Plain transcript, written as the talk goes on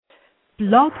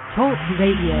Blog Talk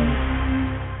Radio.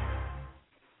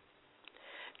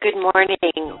 Good morning.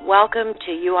 Welcome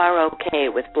to You Are Okay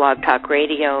with Blog Talk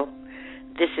Radio.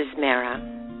 This is Mara.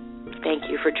 Thank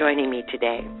you for joining me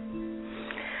today.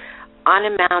 On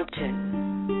a mountain,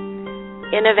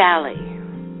 in a valley,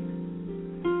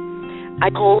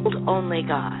 I hold only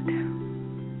God.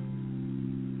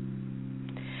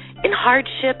 In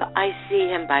hardship, I see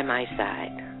Him by my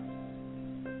side.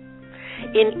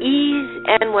 In ease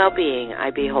and well-being, I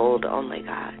behold only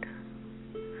God.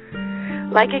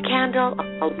 Like a candle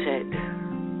altered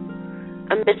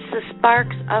amidst the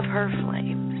sparks of her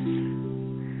flames,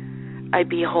 I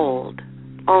behold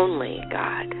only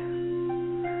God.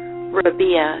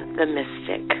 Rabia the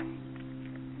Mystic.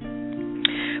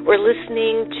 We're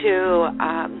listening to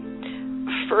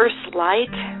First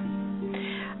Light,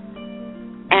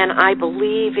 and I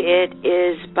believe it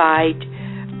is by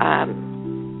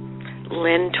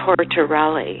Lynn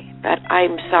Tortorelli, but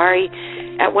I'm sorry.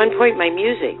 At one point, my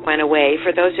music went away.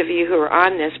 For those of you who are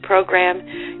on this program,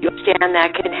 you understand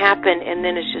that can happen, and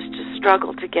then it's just a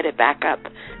struggle to get it back up,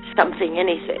 something,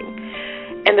 anything.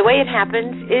 And the way it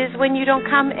happens is when you don't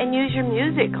come and use your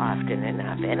music often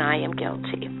enough, and I am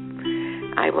guilty.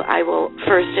 I will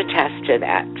first attest to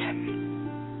that.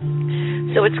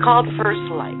 So it's called First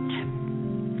Light.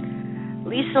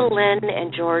 Lisa Lynn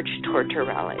and George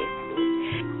Tortorelli.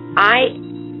 I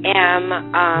am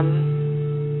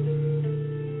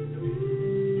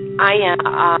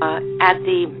at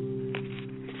the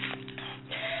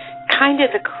kind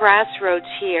of the crossroads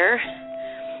here.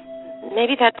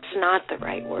 Maybe that's not the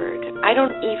right word. I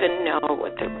don't even know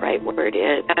what the right word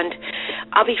is. And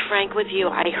I'll be frank with you,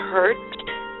 I hurt.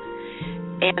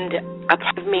 And a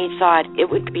part of me thought it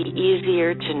would be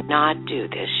easier to not do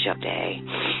this show today.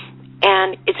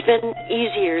 And it's been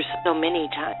easier so many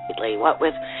times lately, what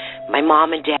with my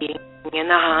mom and dad in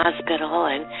the hospital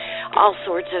and all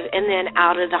sorts of, and then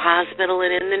out of the hospital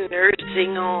and in the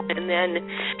nursing home, and then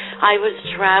I was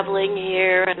traveling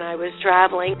here and I was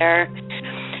traveling there.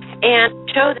 And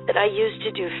a show that I used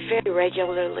to do very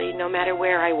regularly, no matter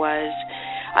where I was,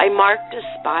 I marked a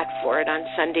spot for it on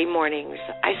Sunday mornings.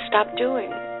 I stopped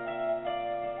doing.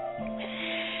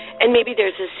 And maybe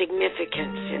there's a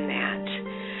significance in that.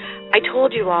 I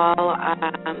told you all,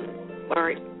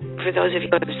 or for those of you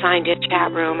who have signed in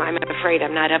chat room, I'm afraid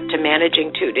I'm not up to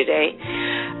managing to today.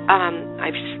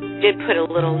 I did put a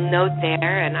little note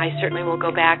there, and I certainly will go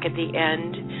back at the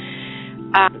end.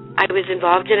 I was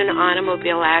involved in an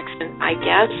automobile accident, I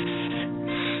guess.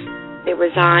 It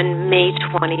was on May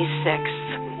 26th.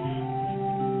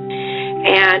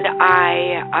 And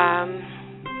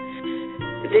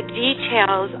the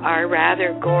details are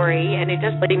rather gory, and it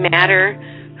doesn't really matter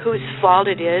whose fault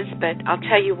it is, but I'll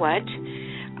tell you what,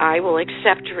 I will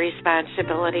accept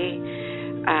responsibility.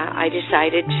 I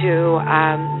decided to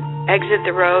exit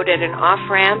the road at an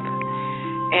off-ramp,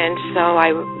 and so I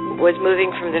was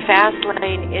moving from the fast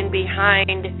lane in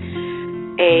behind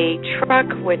a truck,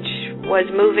 which was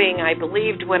moving, I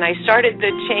believed, when I started the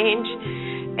change,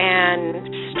 and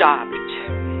stopped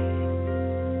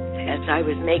as I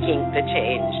was making the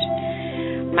change.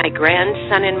 My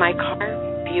grandson in my car,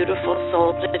 beautiful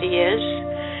soul that he is,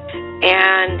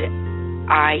 and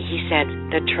he said,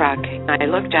 the truck. I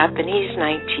looked up, and he's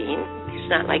 19. It's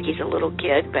not like he's a little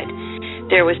kid, but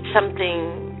there was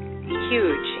something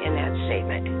huge in that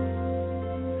statement.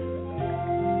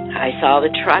 I saw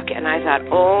the truck, and I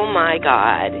thought, oh, my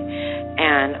God.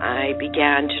 And I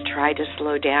began to try to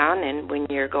slow down, and when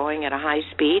you're going at a high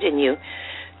speed and you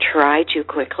try too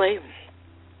quickly,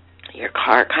 your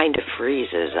car kind of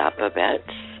freezes up a bit.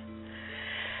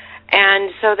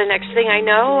 And so the next thing I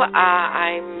know,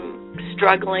 I'm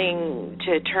struggling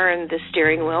to turn the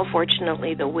steering wheel.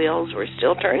 Fortunately, the wheels were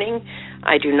still turning.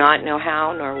 I do not know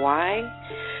how nor why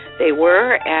they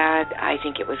were, and I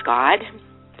think it was God,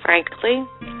 frankly.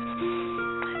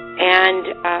 And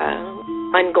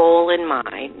one goal in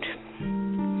mind,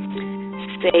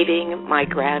 saving my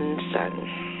grandson.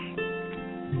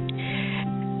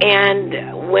 And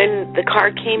when the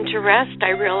car came to rest,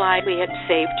 I realized we had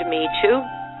saved me too.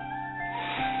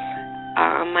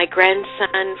 My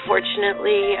grandson,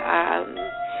 fortunately,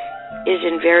 is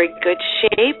in very good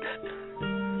shape.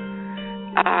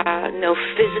 No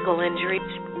physical injuries,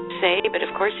 say, but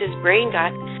of course his brain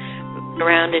got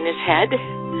around in his head.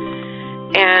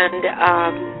 And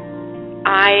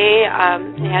I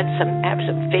have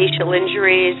some facial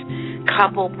injuries,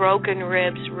 couple broken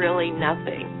ribs, really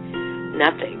nothing.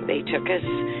 They took us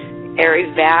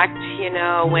evac,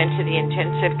 went to the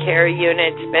intensive care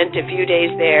unit, spent a few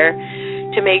days there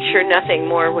to make sure nothing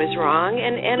more was wrong,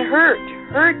 and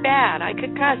hurt bad. I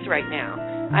could cuss right now.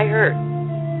 I hurt.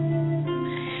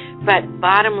 But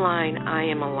bottom line, I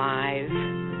am alive,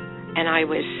 and I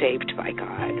was saved by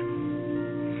God.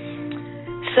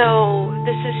 So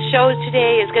this show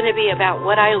today is going to be about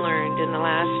what I learned in the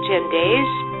last 10 days.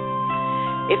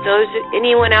 If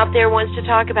anyone out there wants to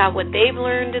talk about what they've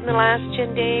learned in the last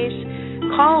 10 days,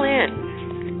 call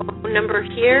in. The phone number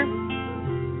here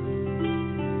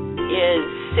is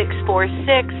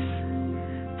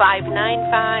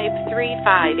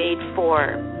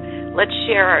 646-595-3584. Let's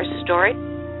share our story.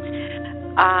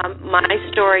 My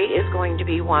story is going to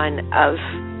be one of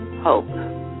hope,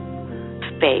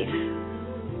 faith,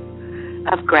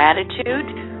 of gratitude,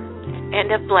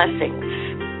 and of blessings.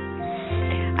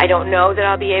 I don't know that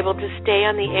I'll be able to stay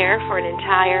on the air for an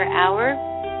entire hour.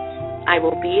 I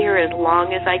will be here as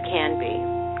long as I can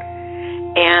be.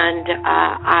 And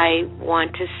I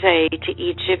want to say to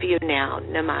each of you now,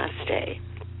 namaste,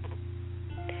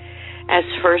 as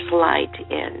first light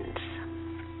ends.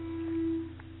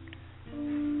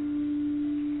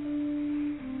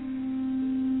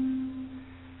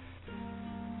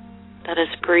 Let us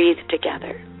breathe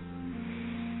together,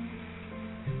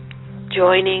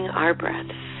 joining our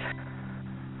breaths,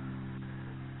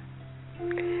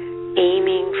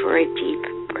 aiming for a deep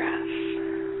breath,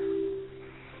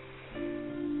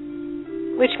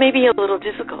 which may be a little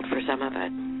difficult for some of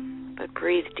it, but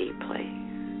breathe deeply,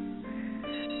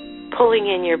 pulling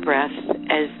in your breath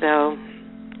as though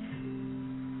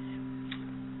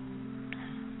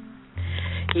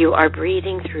you are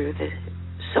breathing through the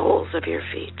soles of your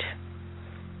feet.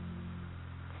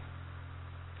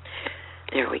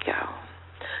 There we go.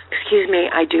 Excuse me,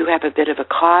 I do have a bit of a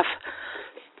cough.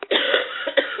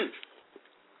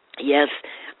 Yes,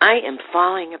 I am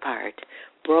falling apart.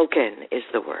 Broken is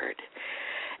the word.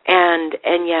 And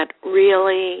yet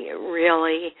really,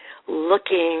 really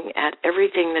looking at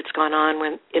everything that's gone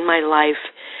on in my life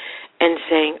and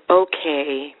saying,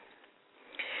 okay,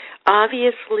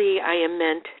 obviously I am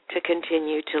meant to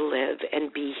continue to live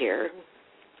and be here.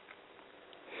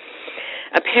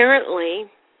 Apparently,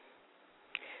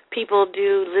 people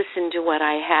do listen to what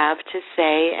I have to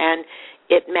say, and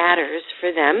it matters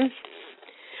for them.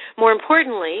 More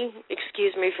importantly,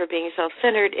 excuse me for being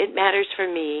self-centered, it matters for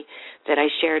me that I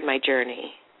shared my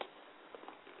journey.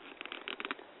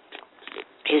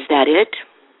 Is that it?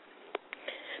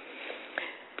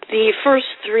 The first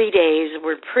 3 days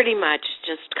were pretty much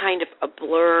just kind of a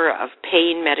blur of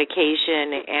pain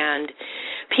medication and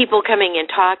people coming and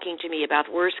talking to me about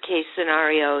worst-case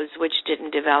scenarios which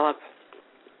didn't develop.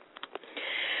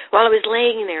 While I was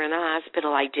laying there in the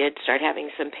hospital, I did start having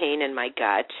some pain in my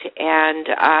gut, and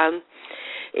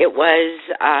that was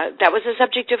a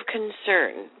subject of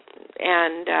concern.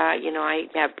 And I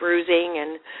have bruising,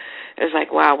 and it was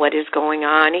like, wow, what is going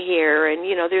on here? And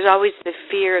there's always the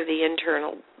fear of the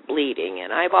internal bleeding,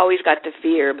 and I've always got the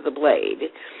fear of the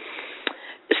blade.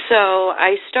 So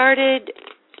I started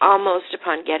almost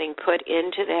upon getting put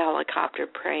into the helicopter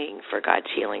praying for God's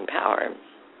healing power.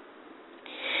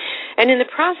 And in the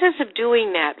process of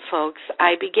doing that, folks,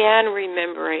 I began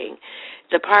remembering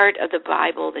the part of the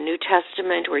Bible, the New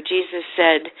Testament, where Jesus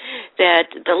said that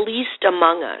the least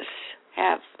among us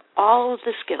have all of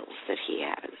the skills that he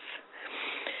has.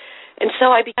 And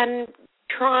so I began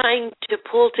trying to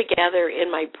pull together in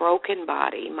my broken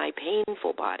body, my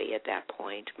painful body at that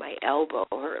point, my elbow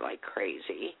hurt like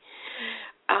crazy,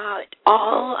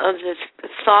 all of the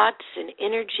thoughts and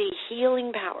energy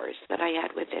healing powers that I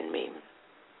had within me.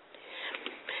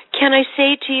 Can I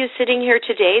say to you sitting here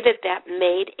today that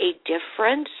made a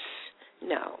difference?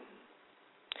 No.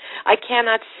 I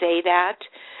cannot say that,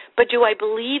 but do I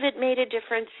believe it made a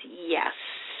difference? Yes,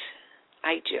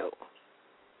 I do.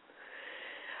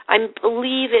 I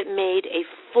believe it made a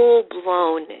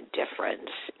full-blown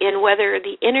difference in whether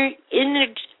the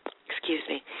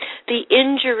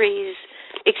injuries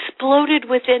exploded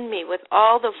within me with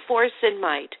all the force and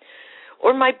might,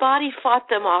 or my body fought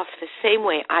them off the same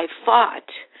way I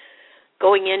fought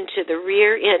going into the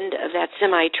rear end of that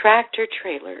semi-tractor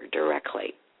trailer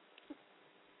directly.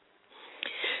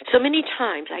 So many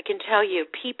times I can tell you,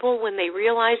 people, when they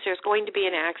realize there's going to be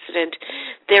an accident,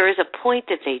 there is a point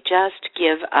that they just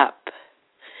give up.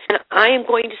 And I am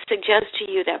going to suggest to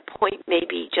you that point may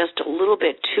be just a little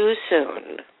bit too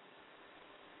soon.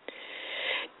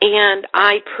 And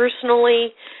I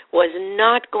personally was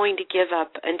not going to give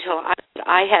up until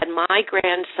I had my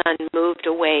grandson moved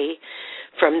away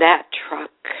from that truck.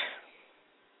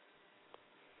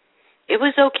 It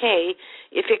was okay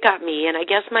if it got me, and I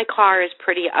guess my car is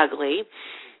pretty ugly.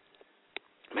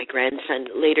 My grandson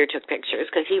later took pictures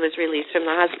because he was released from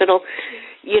the hospital,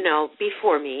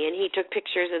 before me, and he took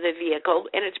pictures of the vehicle,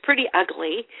 and it's pretty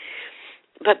ugly.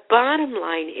 But bottom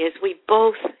line is we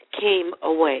both came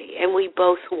away, and we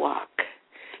both walk,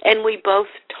 and we both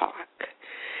talk.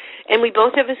 And we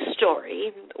both have a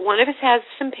story. One of us has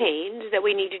some pains that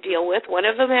we need to deal with. One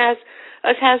of them has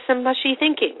some mushy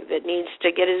thinking that needs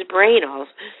to get his brain all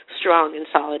strong and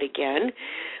solid again.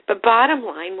 But bottom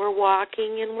line, we're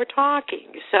walking and we're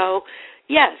talking. So,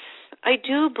 yes, I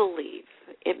do believe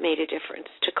it made a difference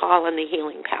to call on the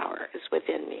healing powers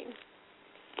within me.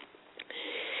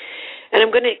 And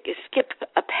I'm going to skip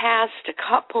past a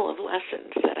couple of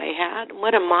lessons that I had.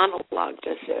 What a monologue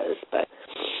this is, but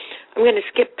I'm going to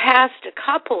skip past a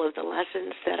couple of the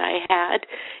lessons that I had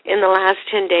in the last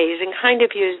 10 days and kind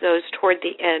of use those toward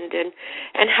the end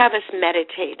and have us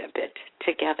meditate a bit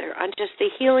together on just the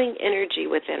healing energy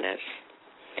within us.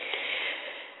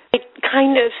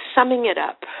 Kind of summing it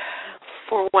up,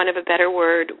 for want of a better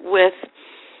word, with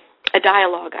a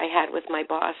dialogue I had with my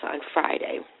boss on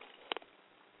Friday.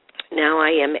 Now I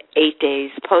am 8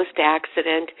 days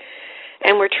post-accident,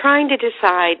 and we're trying to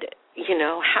decide,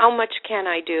 how much can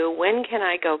I do? When can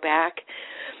I go back?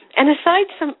 And aside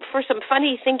for some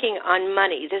funny thinking on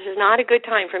money, this is not a good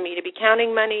time for me to be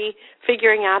counting money,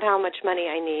 figuring out how much money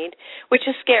I need, which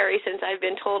is scary since I've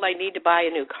been told I need to buy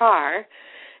a new car,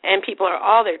 and people are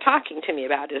all they're talking to me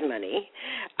about is money.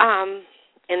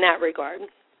 In that regard,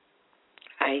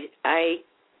 I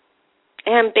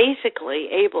am basically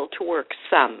able to work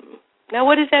some. Now,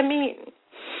 what does that mean?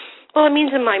 Well, it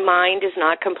means that my mind is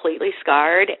not completely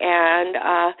scarred, and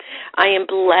I am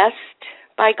blessed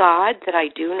by God that I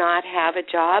do not have a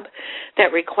job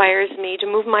that requires me to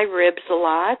move my ribs a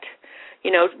lot,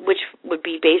 which would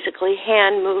be basically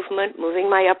hand movement, moving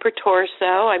my upper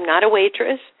torso. I'm not a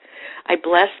waitress. I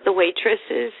bless the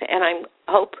waitresses, and I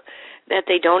hope that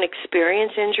they don't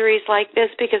experience injuries like this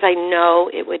because I know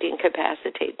it would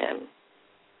incapacitate them.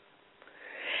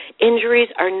 Injuries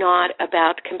are not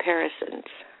about comparisons.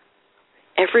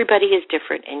 Everybody is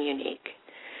different and unique.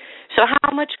 So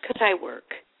how much could I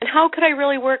work? And how could I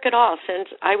really work at all, since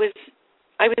I was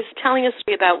telling a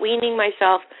story about weaning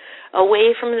myself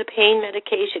away from the pain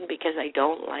medication because I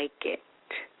don't like it.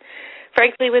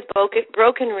 Frankly, with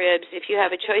broken ribs, if you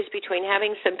have a choice between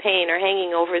having some pain or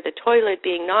hanging over the toilet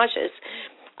being nauseous,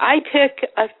 I pick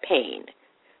a pain.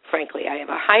 Frankly, I have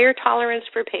a higher tolerance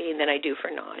for pain than I do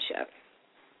for nausea.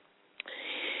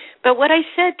 But what I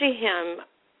said to him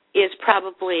is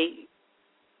probably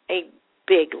a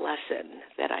big lesson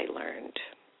that I learned.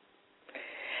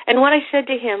 And what I said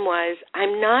to him was,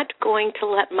 I'm not going to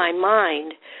let my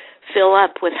mind fill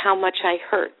up with how much I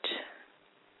hurt.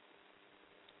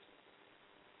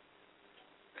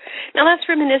 Now, that's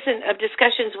reminiscent of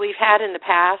discussions we've had in the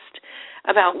past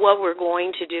about what we're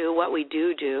going to do, what we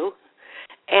do.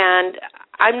 And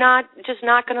I'm not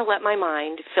going to let my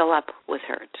mind fill up with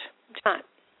hurt. It's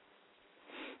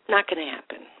not going to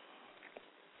happen.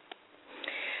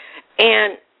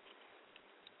 And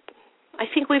I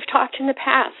think we've talked in the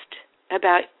past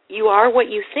about you are what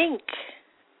you think.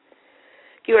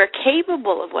 You are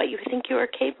capable of what you think you are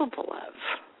capable of.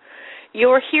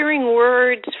 You're hearing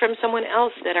words from someone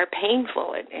else that are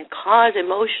painful and cause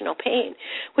emotional pain,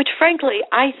 which, frankly,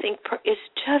 I think is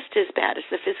just as bad as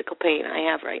the physical pain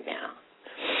I have right now.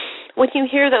 When you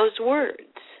hear those words,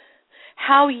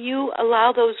 how you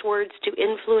allow those words to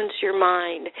influence your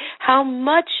mind, how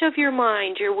much of your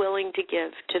mind you're willing to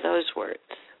give to those words,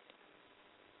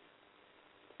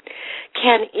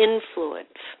 can influence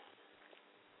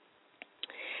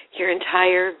your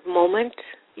entire moment,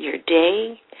 your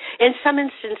day, in some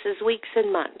instances, weeks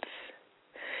and months.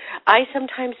 I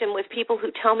sometimes am with people who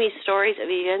tell me stories of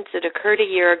events that occurred a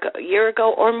year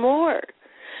ago or more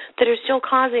that are still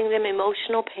causing them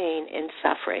emotional pain and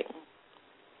suffering.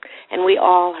 And we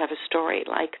all have a story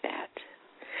like that.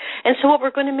 And so what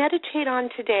we're going to meditate on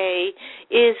today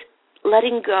is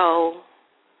letting go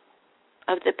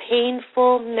of the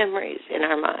painful memories in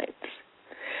our minds.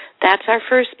 That's our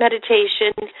first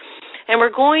meditation. And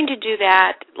we're going to do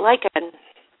that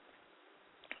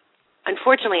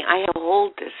unfortunately, I have to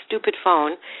hold this stupid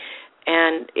phone,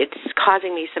 and it's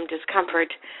causing me some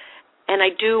discomfort. And I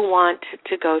do want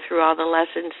to go through all the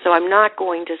lessons, so I'm not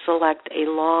going to select a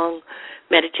long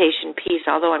meditation piece,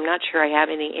 although I'm not sure I have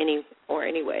any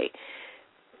anyway.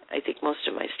 I think most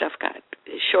of my stuff got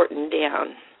shortened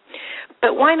down.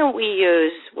 But why don't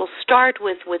we'll start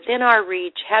with Within Our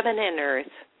Reach, Heaven and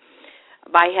Earth,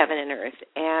 by Heaven and Earth,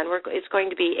 and it's going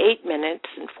to be 8 minutes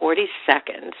and 40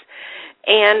 seconds.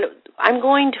 And I'm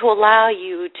going to allow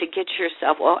you to get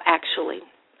yourself,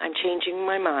 I'm changing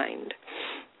my mind.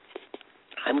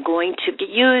 I'm going to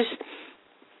use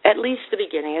at least the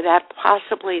beginning of that,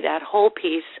 possibly that whole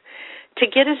piece, to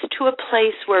get us to a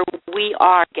place where we we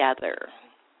are together,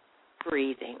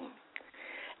 breathing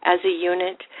as a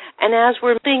unit. And as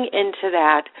we're moving into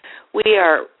that,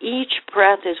 each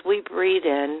breath as we breathe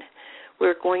in,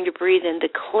 we're going to breathe in the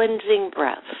cleansing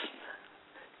breath.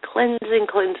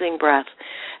 Cleansing breath.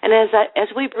 And as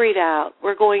we breathe out,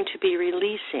 we're going to be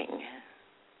releasing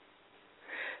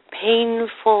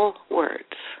painful words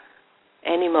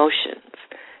and emotions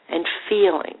and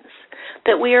feelings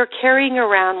that we are carrying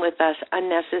around with us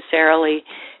unnecessarily,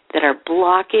 that are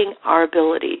blocking our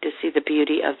ability to see the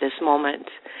beauty of this moment.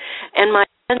 And my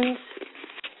friends,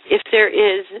 if there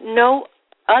is no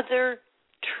other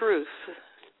truth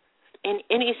in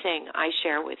anything I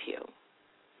share with you,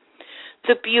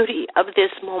 the beauty of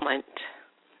this moment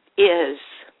is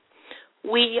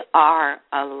we are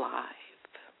alive.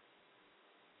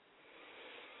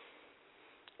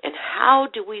 And how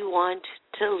do we want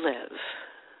to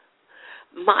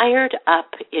live? Mired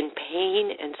up in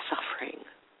pain and suffering,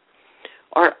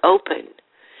 or open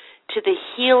to the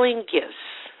healing gifts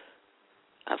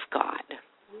of God?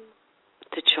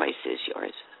 The choice is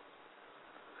yours.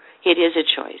 It is a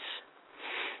choice.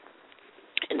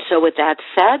 And so with that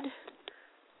said,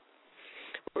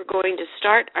 we're going to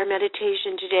start our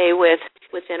meditation today with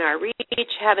Within Our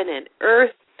Reach, Heaven and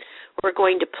Earth. We're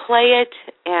going to play it,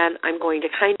 and I'm going to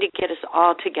kind of get us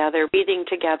all together, breathing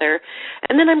together.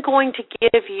 And then I'm going to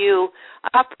give you a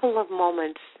couple of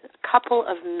moments, a couple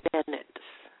of minutes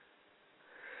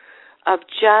of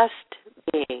just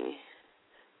being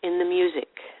in the music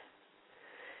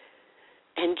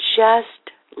and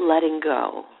just letting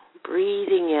go,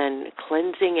 breathing in,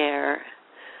 cleansing air,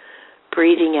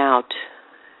 breathing out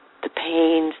the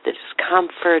pains, the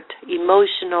discomfort,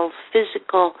 emotional,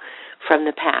 physical, from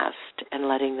the past, and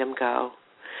letting them go.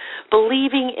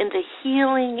 Believing in the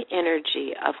healing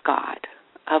energy of God,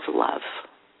 of love.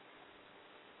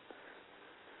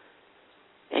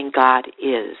 And God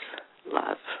is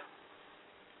love.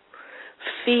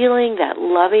 Feeling that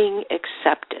loving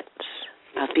acceptance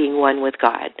of being one with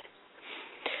God.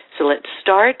 So let's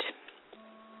start.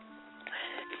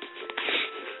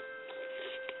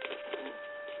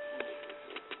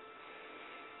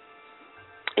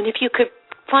 And if you could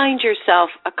find yourself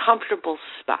a comfortable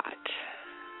spot.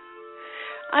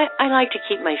 I like to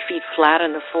keep my feet flat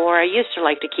on the floor. I used to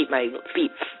like to keep my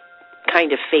feet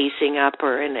kind of facing up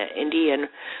or in an Indian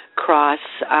cross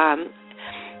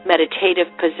meditative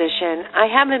position.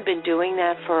 I haven't been doing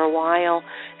that for a while,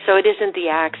 so it isn't the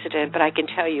accident, but I can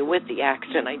tell you with the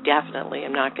accident, I definitely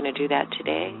am not going to do that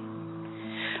today.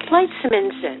 Light some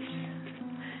incense.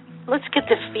 Let's get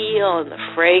the feel and the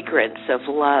fragrance of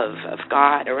love of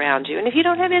God around you. And if you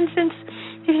don't have incense,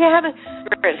 if you have a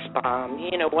fragrance bomb,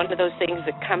 one of those things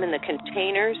that come in the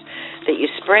containers that you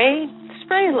spray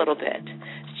a little bit.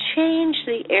 Change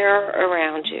the air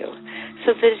around you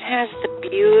so that it has the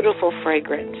beautiful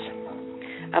fragrance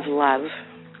of love,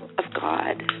 of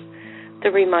God.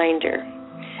 The reminder.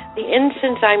 The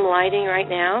incense I'm lighting right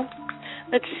now,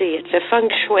 let's see, it's a feng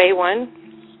shui one.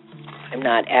 I'm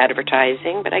not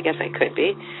advertising, but I guess I could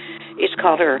be. It's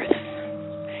called Earth.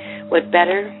 What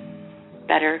better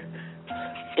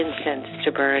incense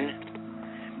to burn?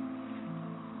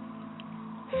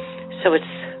 So it's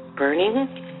burning.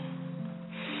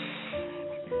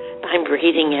 I'm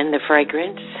breathing in the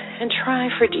fragrance, and try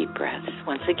for deep breaths.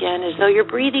 Once again, as though you're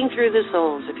breathing through the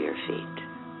soles of your feet.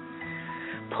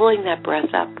 Pulling that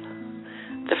breath up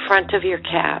the front of your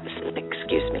calves.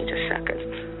 Excuse me, just a second.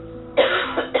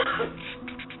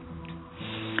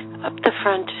 Up the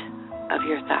front of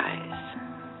your thighs,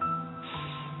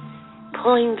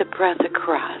 pulling the breath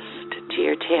across to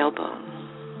your tailbone.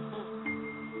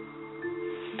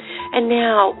 And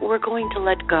now we're going to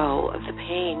let go of the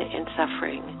pain and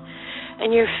suffering.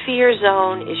 And your fear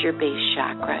zone is your base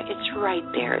chakra. It's right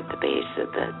there at the base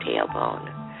of the tailbone.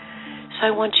 So I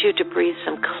want you to breathe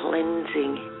some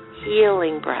cleansing,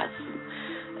 healing breath,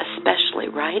 especially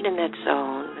right in that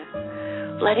zone.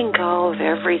 Letting go of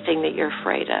everything that you're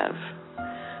afraid of,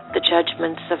 the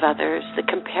judgments of others, the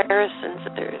comparisons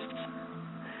of others,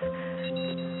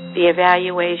 the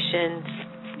evaluations,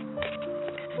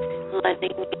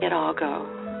 letting it all go.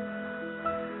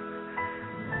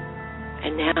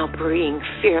 And now bring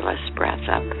fearless breath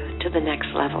up to the next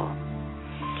level.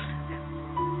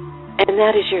 And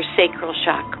that is your sacral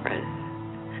chakra.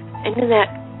 And in that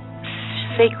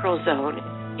sacral zone,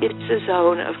 it's a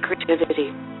zone of creativity.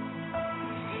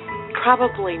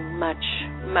 Probably much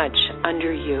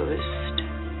underused.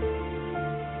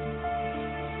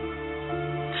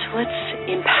 So let's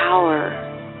empower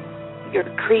your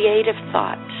creative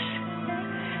thoughts,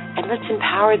 and let's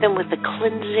empower them with the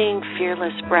cleansing,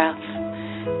 fearless breath,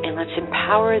 and let's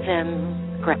empower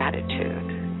them gratitude.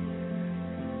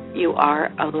 You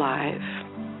are alive.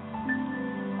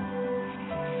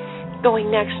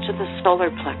 Going next to the solar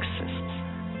plexus,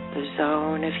 the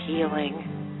zone of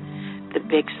healing, the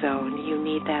big zone. You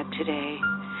need that today.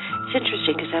 It's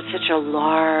interesting because that's such a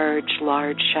large,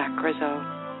 large chakra zone.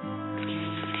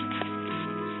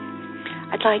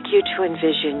 I'd like you to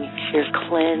envision your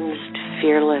cleansed,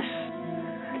 fearless,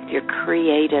 your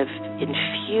creative,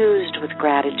 infused with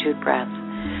gratitude breath,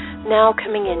 now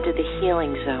coming into the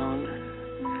healing zone.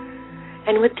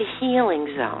 And with the healing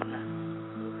zone,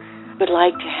 I would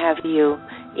like to have you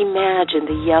imagine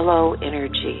the yellow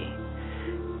energy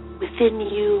within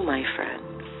you, my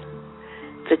friends,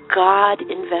 the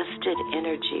God-invested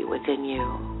energy within you,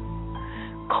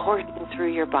 coursing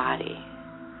through your body,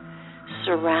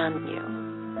 surround you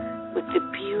with the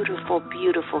beautiful,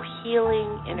 beautiful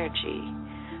healing energy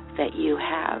that you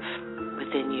have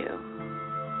within you.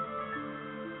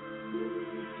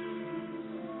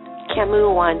 Camus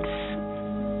once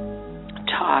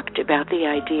talked about the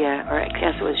idea, or I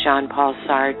guess it was Jean-Paul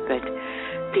Sartre, but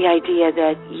the idea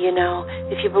that,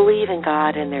 if you believe in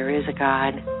God and there is a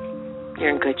God, you're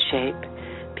in good shape.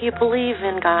 If you believe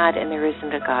in God and there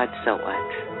isn't a God, so what?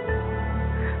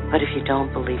 But if you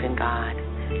don't believe in God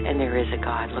and there is a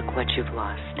God, look what you've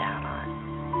lost out on.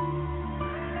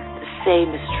 The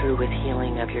same is true with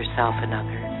healing of yourself and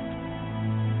others.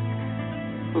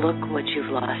 Look what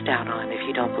you've lost out on if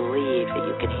you don't believe that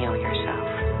you can heal yourself.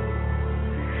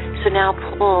 So now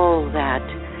pull that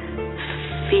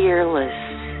fearless,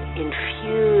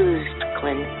 infused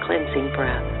cleansing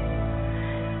breath,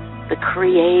 the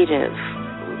creative,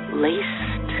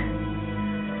 laced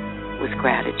with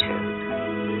gratitude,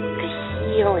 the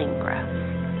healing breath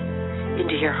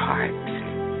into your heart,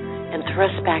 and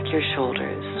thrust back your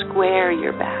shoulders, square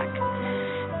your back,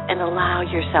 and allow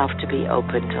yourself to be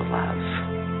open to love.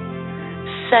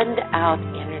 Send out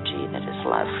energy that is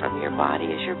love from your body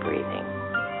as you're breathing,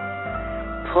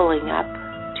 pulling up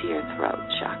to your throat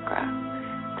chakra,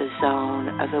 the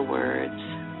zone of the words.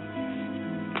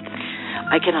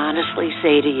 I can honestly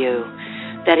say to you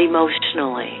that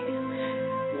emotionally,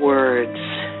 words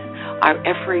are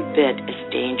every bit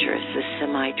as dangerous as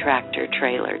semi-tractor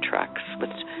trailer trucks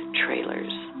with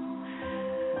trailers.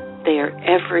 They are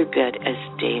every bit as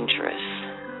dangerous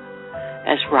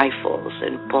as rifles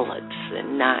and bullets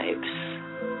and knives.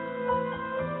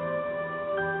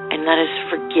 And let us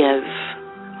forgive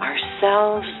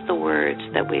ourselves the words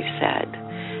that we've said,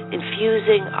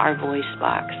 infusing our voice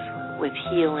box with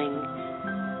healing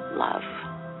love,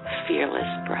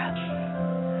 fearless breath,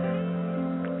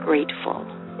 grateful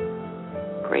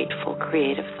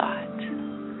creative thought,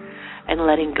 and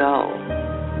letting go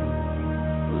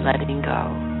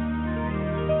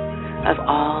of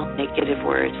all negative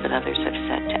words that others have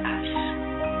said to us.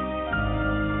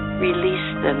 Release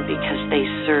them because they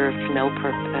serve no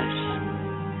purpose.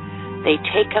 They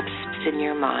take up space in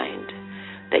your mind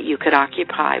that you could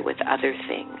occupy with other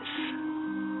things.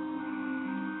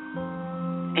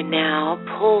 And now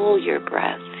pull your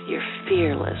breath, your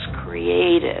fearless,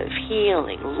 creative,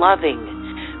 healing, loving,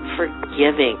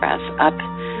 forgiving breath up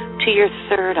to your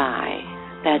third eye,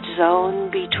 that zone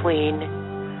between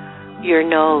your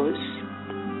nose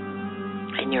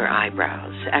and your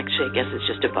eyebrows. Actually, I guess it's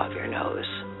just above your nose,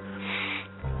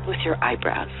 with your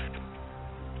eyebrows.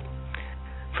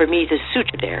 For me, the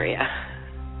sutured area.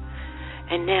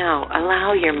 And now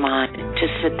allow your mind to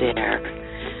sit there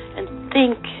and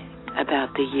think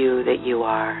about the you that you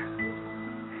are,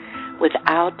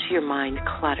 without your mind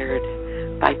cluttered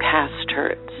by past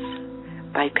hurts,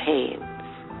 by pains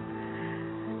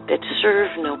that serve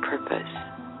no purpose.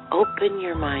 Open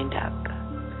your mind up.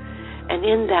 And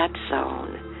in that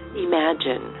zone,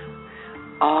 imagine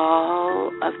all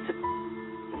of the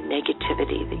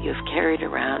negativity that you've carried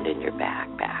around in your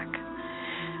backpack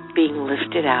being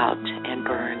lifted out and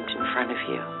burned in front of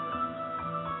you.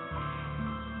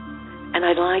 And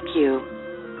I'd like you,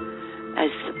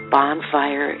 as the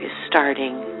bonfire is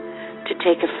starting, to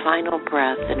take a final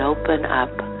breath and open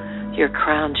up your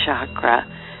crown chakra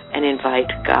and invite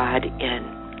God in.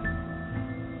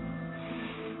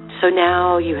 So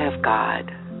now you have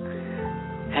God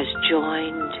has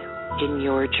joined in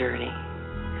your journey.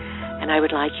 And I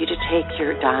would like you to take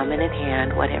your dominant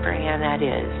hand, whatever hand that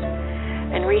is,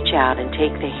 and reach out and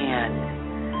take the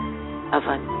hand of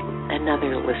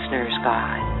another listener's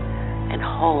God and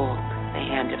hold the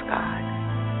hand of God,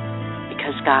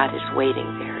 because God is waiting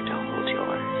there to hold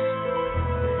yours.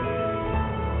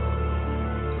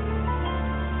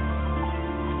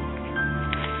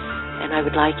 And I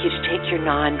would like you to take your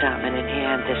non-dominant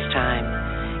hand this time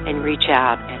and reach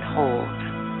out and hold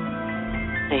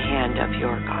the hand of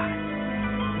your God.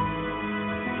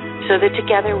 So that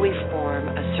together we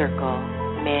form a circle,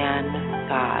 man,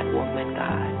 God, woman,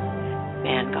 God,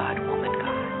 man, God, woman,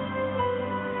 God.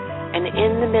 And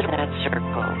in the middle of that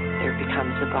circle, there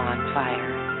becomes a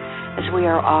bonfire as we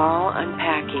are all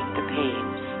unpacking the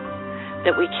pains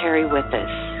that we carry with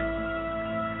us.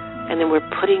 And then we're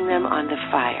putting them on the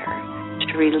fire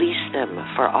to release them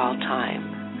for all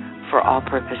time, for all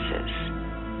purposes,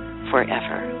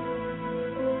 forever.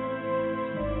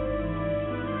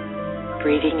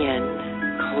 Breathing in,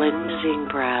 cleansing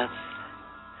breath,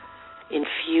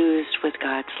 infused with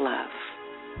God's love.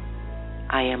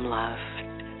 I am loved.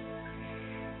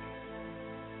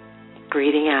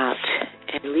 Breathing out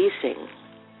and releasing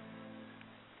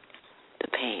the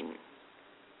pain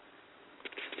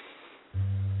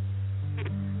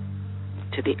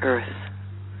to the earth,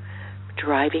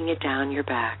 driving it down your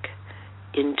back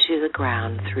into the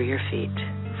ground through your feet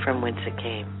from whence it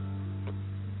came.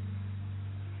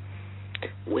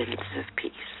 Winds of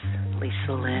Peace,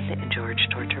 Lisa Lynn and George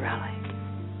Tortorelli.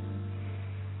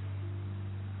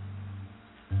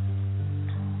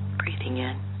 Breathing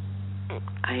in,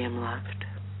 I am loved.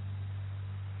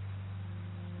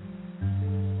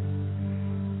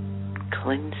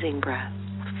 Cleansing breath,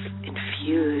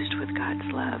 infused with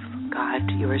God's love.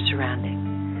 God, you are surrounding.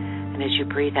 And as you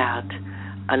breathe out,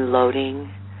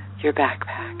 unloading your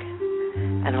backpack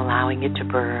and allowing it to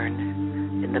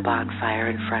burn in the bonfire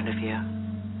in front of you.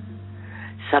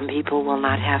 Some people will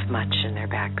not have much in their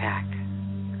backpack.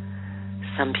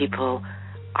 Some people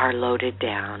are loaded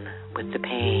down with the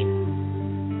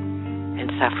pain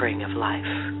and suffering of life.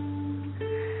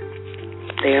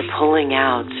 They are pulling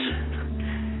out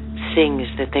things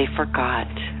that they forgot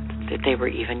that they were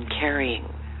even carrying.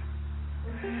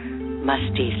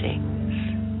 Musty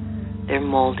things. They're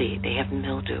moldy. They have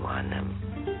mildew on them.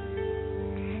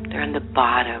 They're on the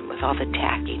bottom with all the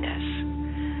tackiness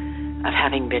of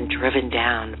having been driven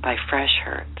down by fresh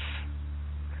hurts.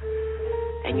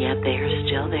 And yet they are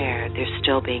still there. They're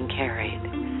still being carried.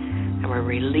 And we're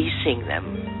releasing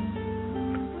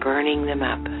them, burning them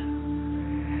up,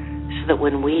 so that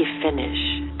when we finish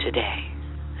today,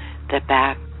 the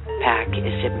backpack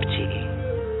is empty.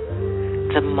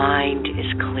 The mind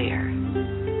is clear.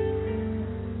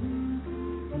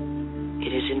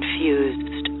 It is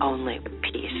infused only with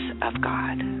peace of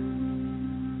God.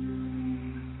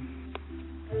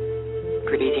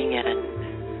 Breathing in,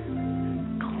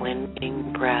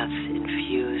 cleansing breath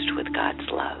infused with God's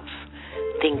love,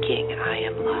 thinking I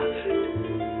am loved.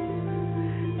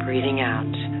 Breathing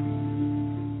out,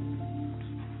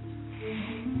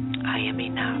 I am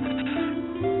enough.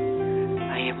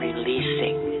 I am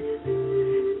releasing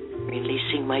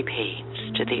my pains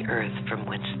to the earth from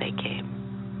whence they came.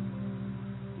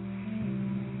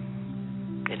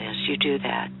 And as you do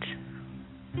that,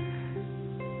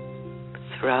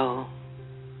 throw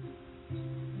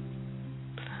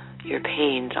your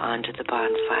pains onto the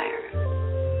bonfire.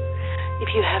 If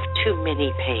you have too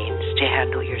many pains to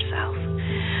handle yourself,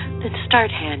 then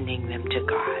start handing them to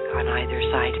God on either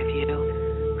side of you,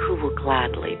 who will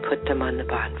gladly put them on the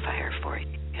bonfire for you.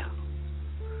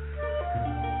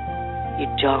 You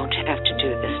don't have to do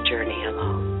this journey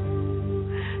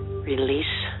alone.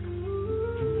 Release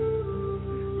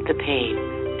the pain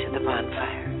to the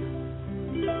bonfire.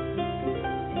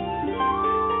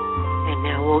 And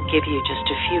now we'll give you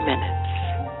just a few minutes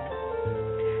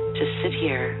to sit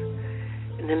here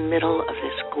in the middle of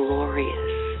this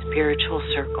glorious spiritual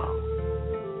circle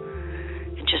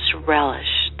and just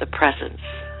relish the presence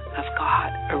of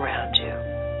God around you.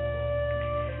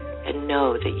 And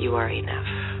know that you are enough,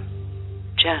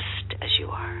 just as you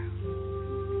are.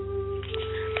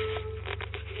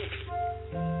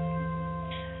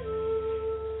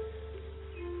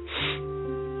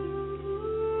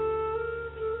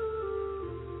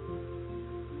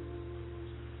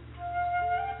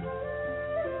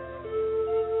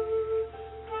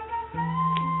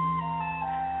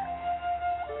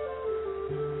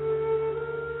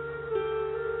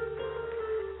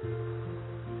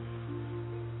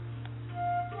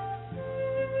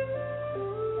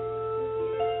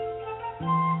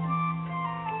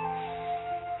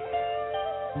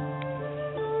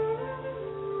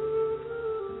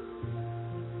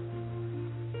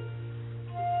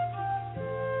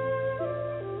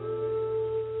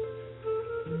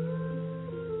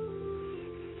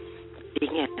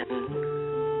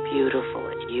 Beautiful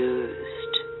and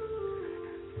used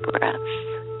breaths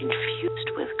infused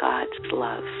with God's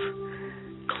love,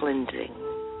 cleansing.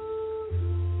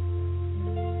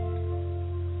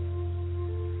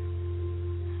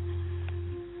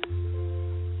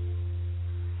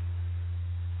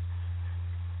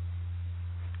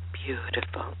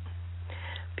 Beautiful.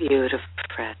 Beautiful,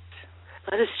 friends.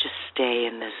 Let us just stay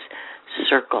in this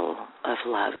circle of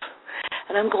love.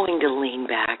 And I'm going to lean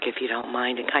back, if you don't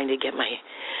mind, and kind of get my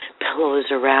pillows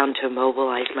around to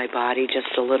mobilize my body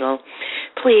just a little.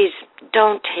 Please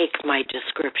don't take my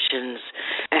descriptions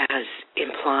as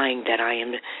implying that I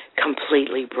am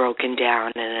completely broken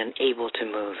down and unable to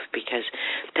move, because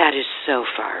that is so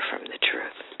far from the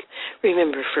truth.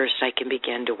 Remember, first, I can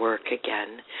begin to work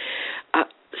again.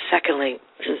 Secondly,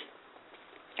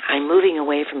 I'm moving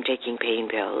away from taking pain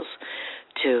pills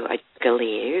to I took a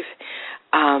leave.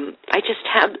 I just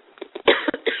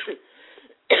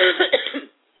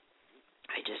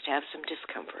have some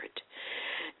discomfort,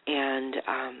 and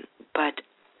but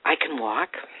I can walk.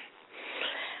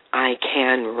 I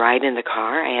can ride in the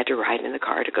car. I had to ride in the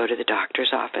car to go to the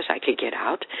doctor's office. I could get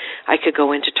out. I could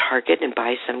go into Target and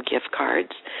buy some gift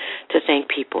cards to thank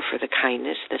people for the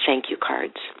kindness, the thank you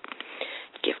cards.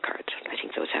 Gift cards. I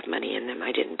think those have money in them.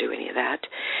 I didn't do any of that.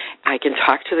 I can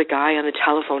talk to the guy on the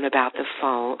telephone about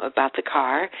the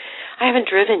car. I haven't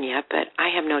driven yet, but I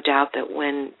have no doubt that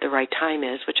when the right time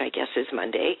is, which I guess is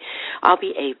Monday, I'll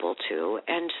be able to.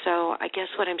 And so I guess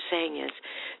what I'm saying is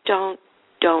don't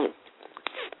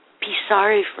be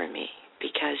sorry for me,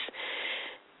 because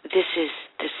this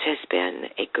has been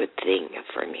a good thing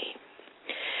for me.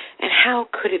 And how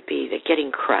could it be that getting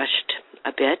crushed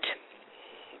a bit,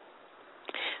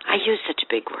 I use such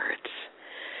big words,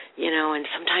 and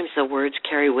sometimes the words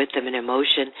carry with them an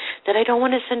emotion that I don't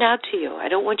want to send out to you. I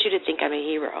don't want you to think I'm a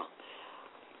hero.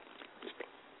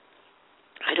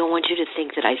 I don't want you to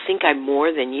think that I think I'm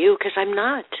more than you, because I'm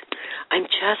not. I'm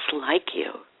just like you.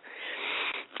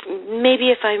 Maybe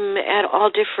if I'm at all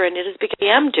different, it is because I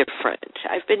am different.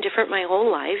 I've been different my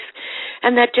whole life,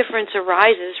 and that difference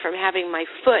arises from having my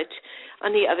foot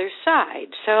on the other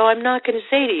side. So I'm not going to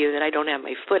say to you that I don't have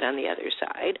my foot on the other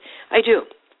side. I do.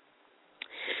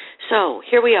 So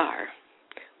here we are.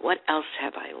 What else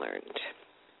have I learned?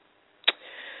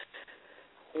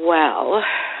 Well,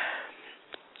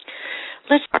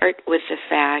 let's start with the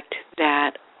fact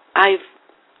that I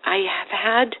have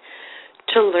had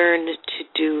to learn to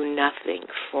do nothing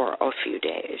for a few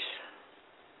days.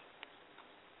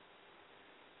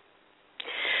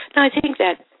 Now, I think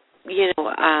that,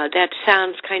 that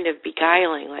sounds kind of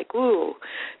beguiling, like, ooh,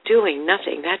 doing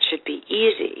nothing, that should be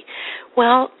easy.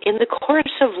 Well, in the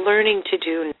course of learning to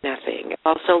do nothing,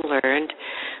 I've also learned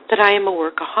that I am a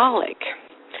workaholic.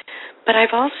 But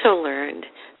I've also learned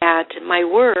that my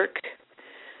work,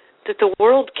 that the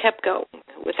world kept going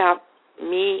without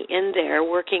me in there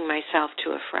working myself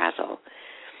to a frazzle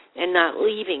and not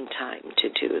leaving time to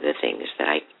do the things that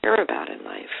I care about in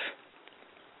life.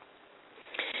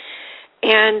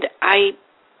 And I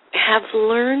have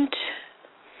learned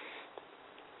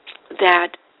that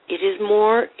it is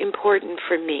more important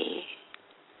for me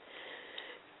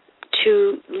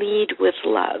to lead with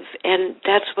love. And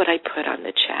that's what I put on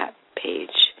the chat page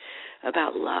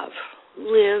about love.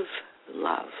 Live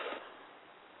love.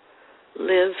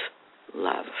 Live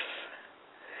love.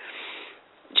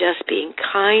 Just being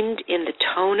kind in the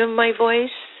tone of my voice.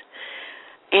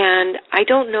 And I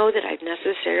don't know that I've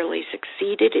necessarily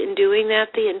succeeded in doing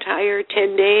that the entire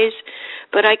 10 days,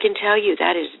 but I can tell you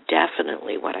that is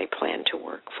definitely what I plan to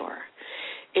work for,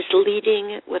 is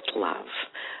leading with love,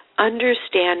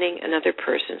 understanding another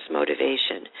person's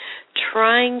motivation,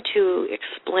 trying to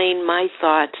explain my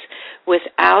thoughts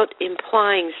without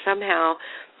implying somehow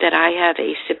that I have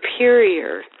a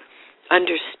superior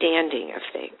understanding of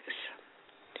things,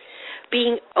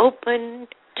 being open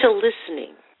to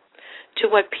listening to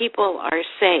what people are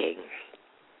saying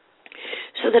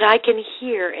so that I can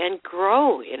hear and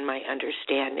grow in my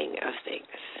understanding of things,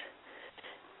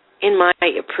 in my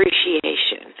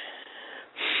appreciation,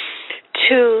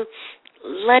 to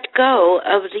let go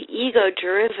of the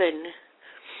ego-driven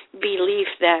belief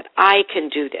that I can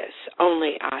do this,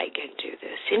 only I can do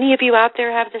this. Any of you out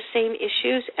there have the same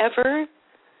issues ever?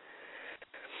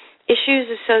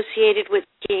 Issues associated with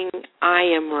thinking I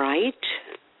am right?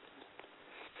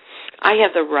 I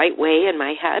have the right way in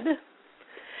my head?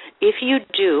 If you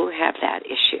do have that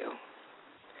issue,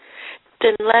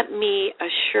 then let me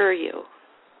assure you,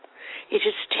 it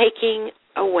is taking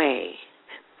away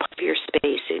your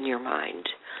space in your mind.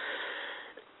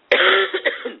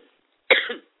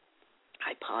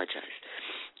 I apologize.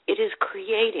 It is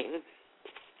creating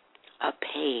a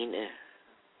pain.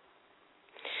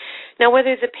 Now,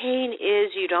 whether the pain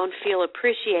is you don't feel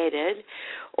appreciated,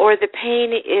 or the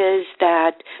pain is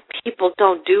that people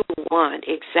don't do what you want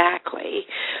exactly,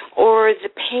 or the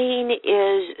pain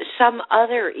is some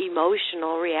other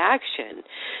emotional reaction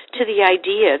to the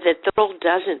idea that the world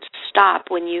doesn't stop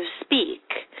when you speak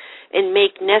and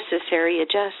make necessary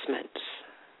adjustments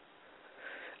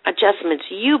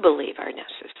you believe are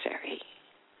necessary.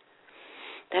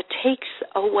 That takes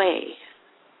away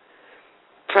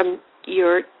from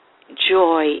your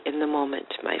joy in the moment,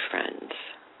 my friends.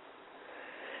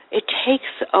 It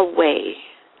takes away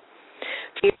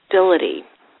your ability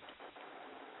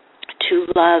to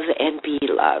love and be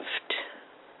loved.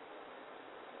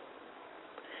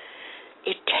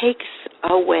 It takes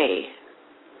away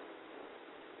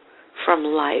from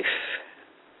life.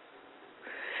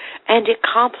 And it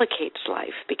complicates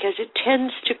life because it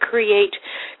tends to create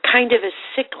kind of a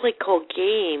cyclical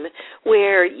game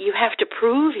where you have to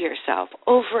prove yourself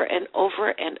over and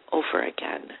over and over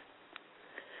again.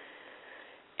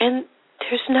 And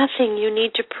there's nothing you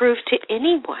need to prove to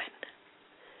anyone.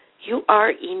 You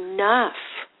are enough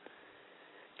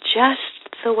just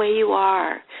the way you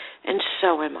are, and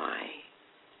so am I.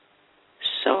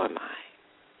 So am I.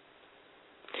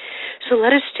 So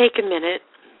let us take a minute.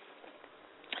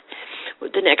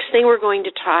 The next thing we're going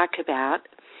to talk about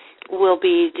will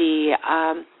be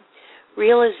the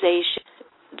realization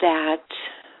that,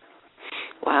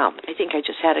 wow, I think I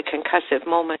just had a concussive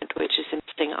moment, which is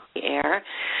interesting on the air.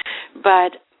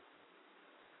 But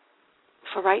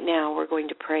for right now, we're going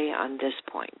to pray on this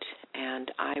point,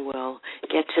 and I will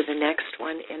get to the next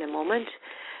one in a moment.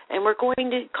 And we're going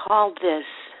to call this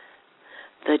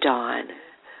the dawn.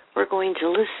 We're going to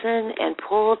listen and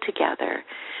pull together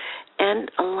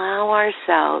and allow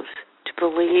ourselves to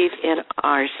believe in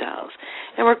ourselves.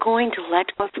 And we're going to let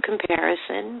go of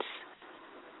comparisons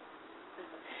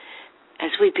as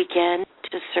we begin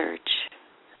to search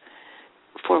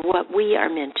for what we are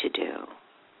meant to do.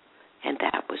 And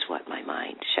that was what my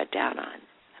mind shut down on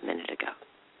a minute ago.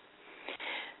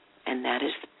 And that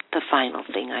is the final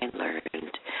thing I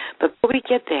learned. But before we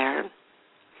get there,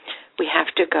 we have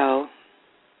to go,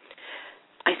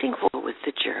 I think, we'll go with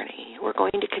the journey. We're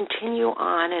going to continue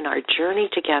on in our journey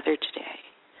together today.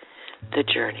 The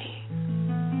journey.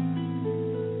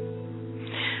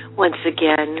 Once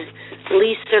again,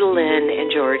 Lisa Lynn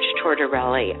and George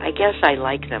Tortorelli. I guess I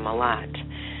like them a lot.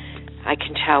 I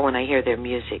can tell when I hear their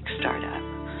music start up.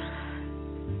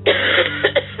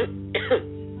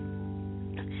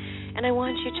 And I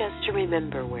want you just to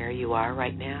remember where you are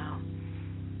right now.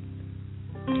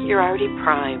 You're already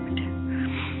primed.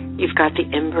 You've got the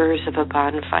embers of a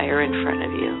bonfire in front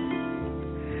of you.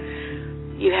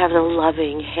 You have the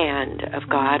loving hand of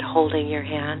God holding your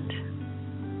hand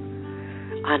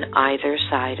on either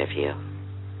side of you.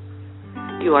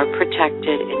 You are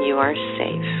protected and you are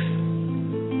safe.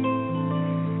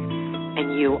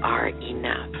 And you are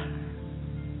enough.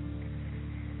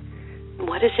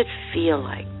 What does it feel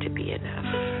like to be enough?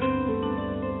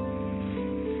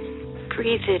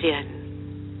 Breathe it in.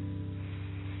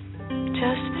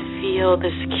 Just feel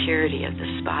the security of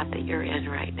the spot that you're in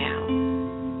right now.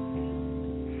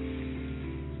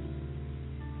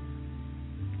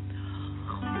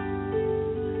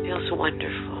 Feels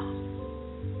wonderful.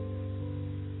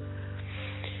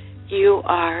 You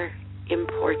are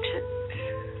important.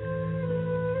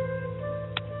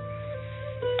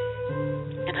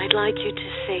 And I'd like you to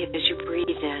say as you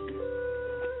breathe in,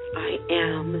 I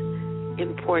am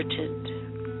important.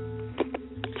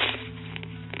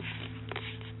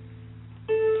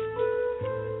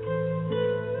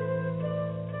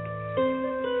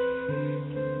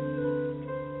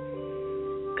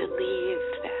 Believe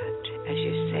that as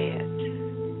you say it.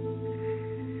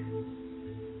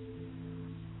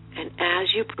 And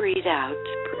as you breathe out,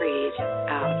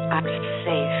 I'm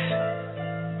safe.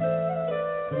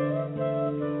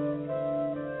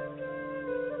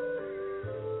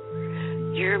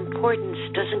 Your importance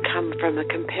doesn't come from a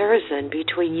comparison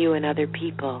between you and other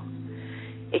people.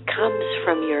 It comes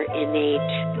from your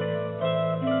innate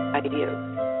idea.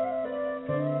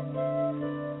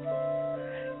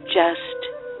 Just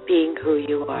being who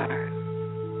you are.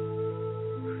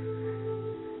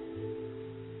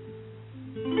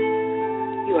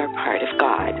 You are part of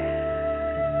God.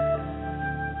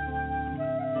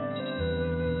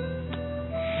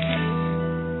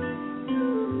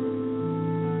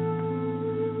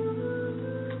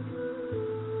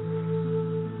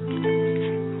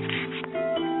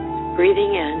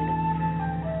 Breathing in.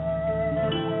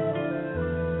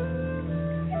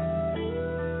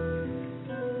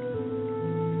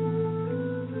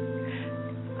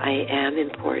 I am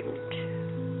important.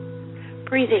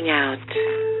 Breathing out.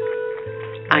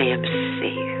 I am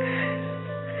safe.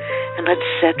 And let's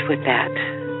sit with that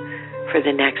for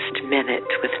the next minute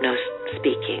with no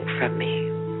speaking from me.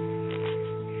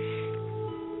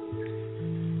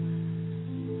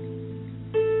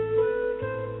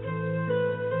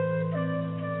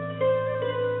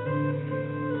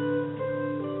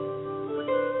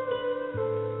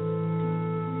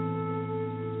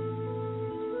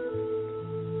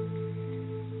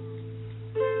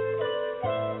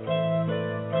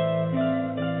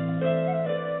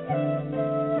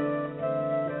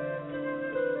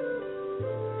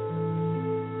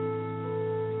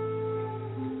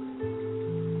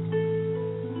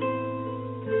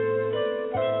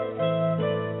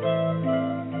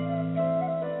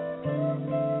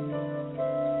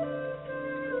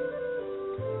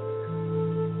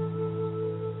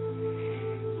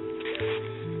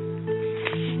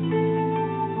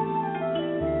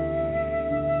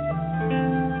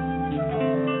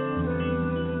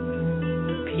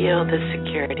 Feel the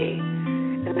security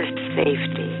and the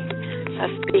safety of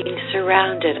being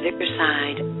surrounded on your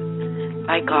side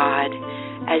by God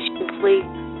as you simply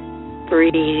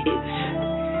breathe.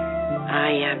 I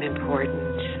am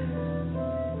important.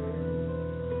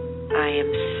 I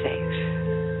am safe.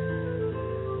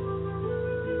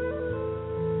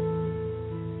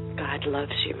 God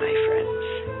loves you, my friends.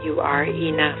 You are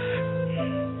enough.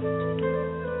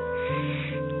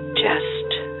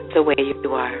 Just the way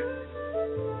you are.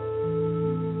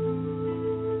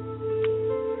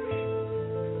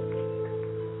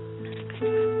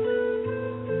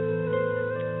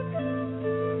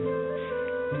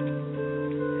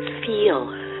 Feel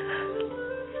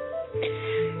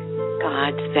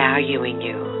God's valuing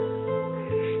you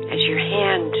as your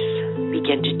hands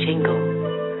begin to tingle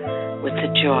with the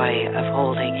joy of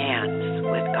holding hands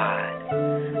with God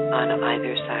on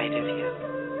either side of you.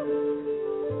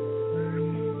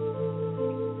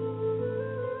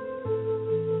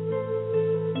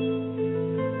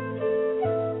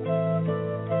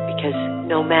 Because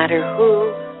no matter who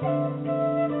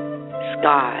is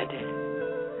God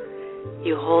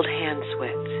you hold hands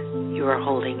with, you are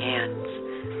holding hands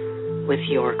with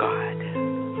your God.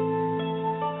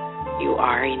 You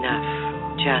are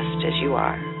enough just as you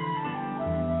are.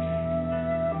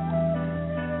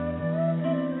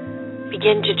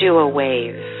 Begin to do a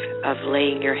wave of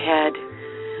laying your head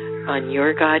on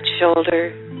your God's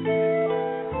shoulder,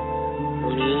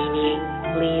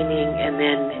 leaning, and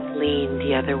then lean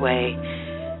the other way.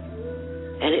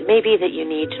 And it may be that you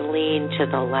need to lean to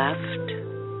the left.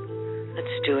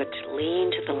 Let's do it.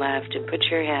 Lean to the left and put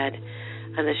your head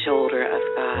on the shoulder of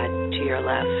God to your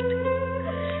left.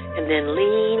 And then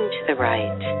lean to the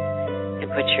right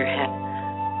and put your head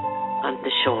on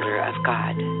the shoulder of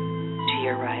God to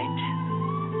your right.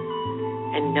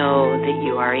 And know that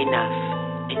you are enough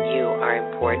and you are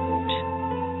important.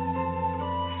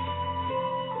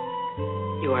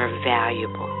 You are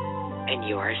valuable and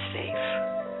you are safe.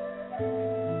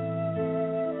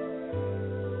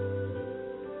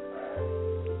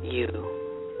 You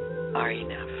are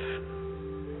enough.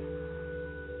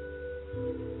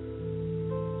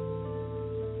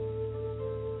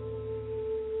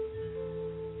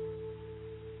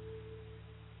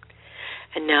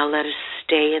 And now let us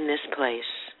stay in this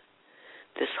place,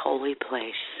 this holy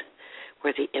place,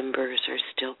 where the embers are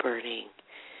still burning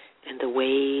and the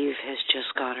wave has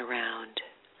just gone around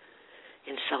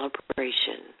in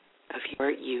celebration of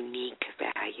your unique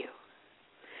value.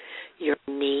 Your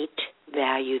innate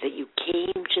value that you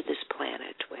came to this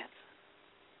planet with.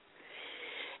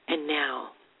 And now,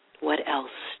 what else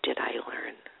did I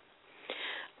learn?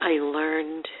 I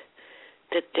learned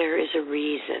that there is a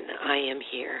reason I am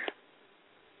here.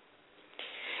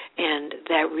 And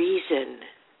that reason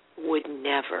would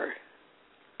never,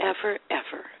 ever,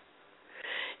 ever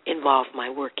involve my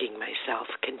working myself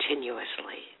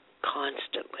continuously,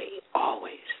 constantly,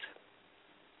 always.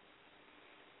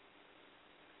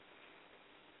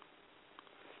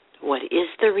 What is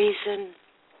the reason?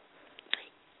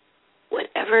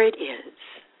 Whatever it is,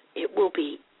 it will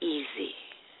be easy.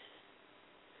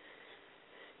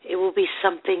 It will be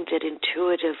something that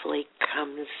intuitively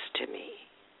comes to me.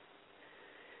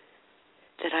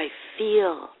 That I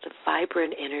feel the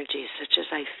vibrant energy, such as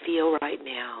I feel right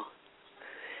now,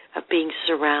 of being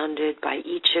surrounded by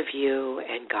each of you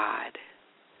and God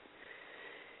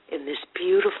in this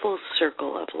beautiful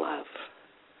circle of love.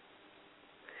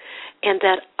 And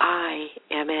that I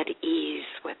am at ease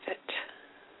with it.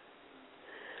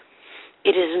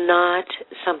 It is not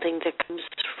something that comes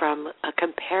from a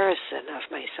comparison of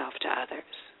myself to others.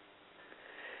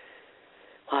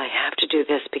 Well, I have to do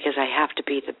this because I have to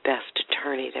be the best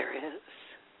attorney there is.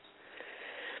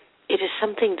 It is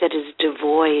something that is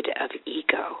devoid of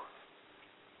ego.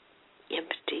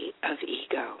 empty of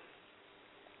ego.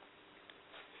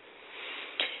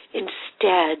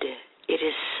 Instead, it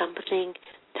is something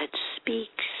that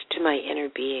speaks to my inner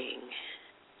being.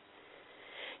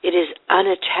 It is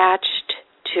unattached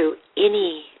to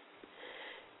anything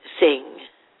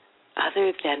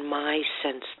other than my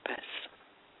sense bus.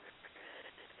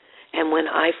 And when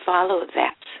I follow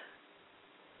that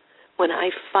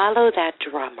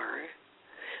drummer,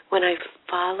 when I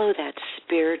follow that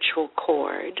spiritual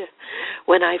chord,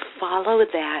 when I follow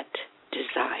that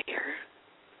desire,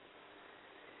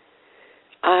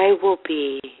 I will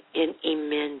be in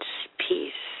immense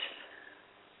peace.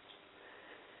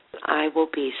 I will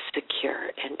be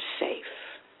secure and safe.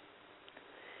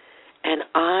 And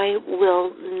I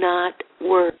will not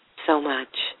worry so much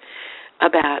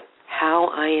about how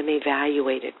I am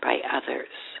evaluated by others.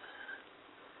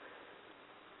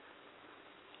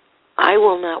 I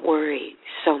will not worry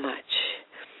so much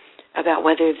about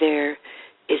whether there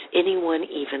is anyone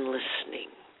even listening.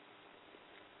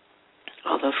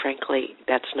 Although, frankly,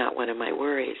 that's not one of my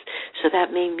worries. So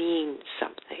that may mean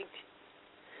something.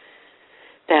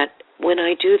 That when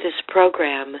I do this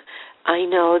program, I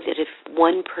know that if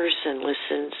one person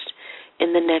listens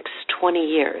in the next 20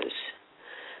 years,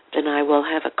 then I will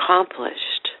have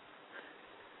accomplished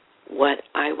what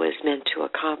I was meant to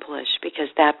accomplish, because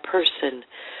that person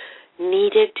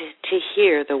needed to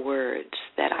hear the words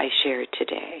that I shared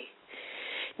today,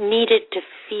 needed to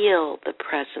feel the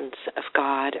presence of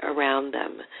God around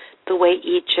them, the way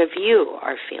each of you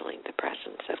are feeling the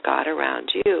presence of God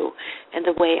around you, and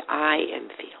the way I am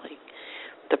feeling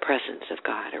the presence of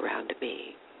God around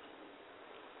me.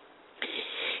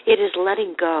 It is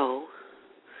letting go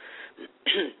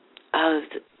of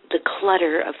the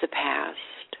clutter of the past,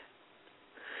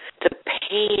 the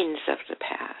pains of the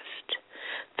past,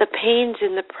 the pains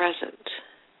in the present,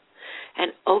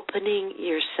 and opening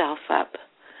yourself up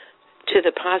to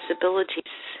the possibilities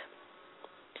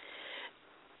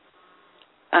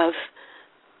of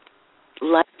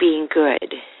life being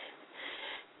good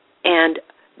and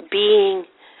being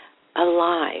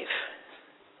alive,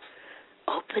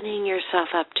 opening yourself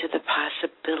up to the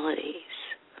possibilities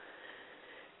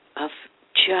of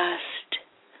just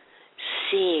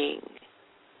seeing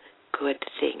good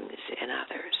things in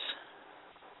others.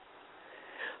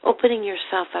 Opening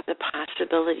yourself up to the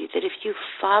possibility that if you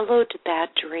followed that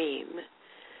dream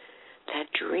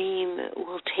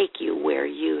will take you where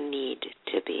you need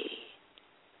to be.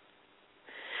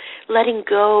 Letting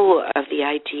go of the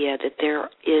idea that there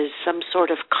is some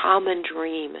sort of common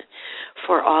dream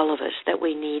for all of us that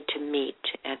we need to meet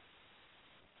and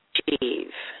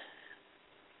achieve.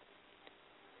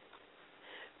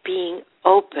 Being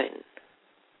open,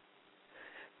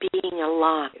 being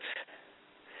alive,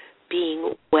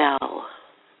 being well,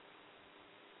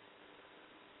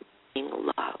 being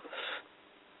love.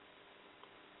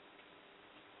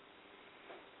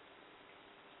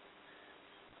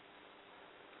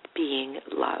 Being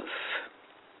love.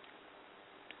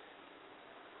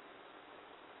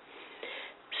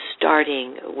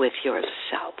 Starting with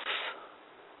yourself.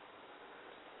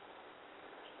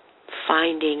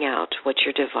 Finding out what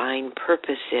your divine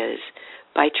purpose is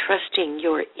by trusting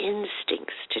your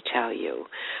instincts to tell you,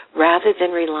 rather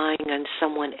than relying on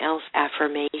someone else's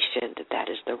affirmation that that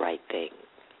is the right thing.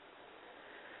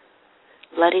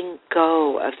 Letting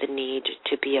go of the need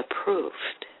to be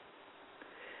approved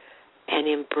and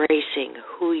embracing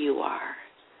who you are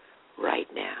right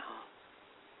now.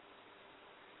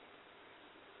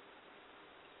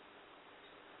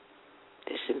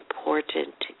 This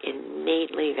important,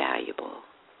 innately valuable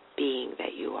being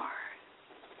that you are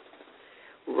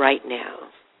right now.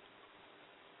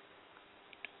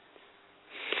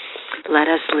 Let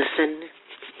us listen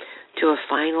to a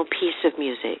final piece of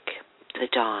music, The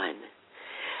Dawn,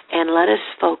 and let us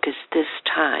focus this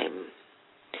time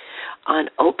on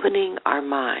opening our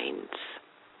minds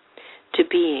to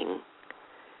being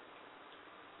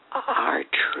our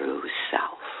true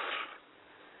self,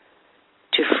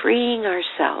 to freeing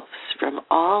ourselves from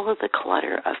all of the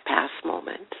clutter of past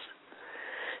moments,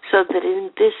 so that in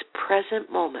this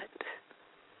present moment,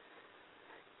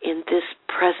 in this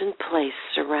present place,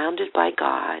 surrounded by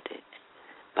God,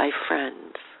 by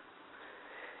friends,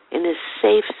 in this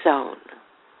safe zone,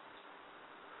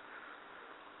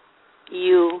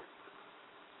 you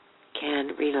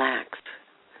can relax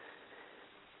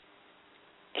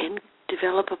and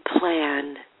develop a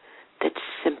plan that's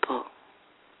simple,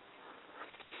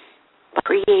 by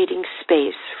creating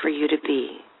space for you to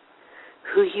be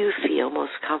who you feel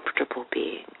most comfortable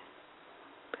being.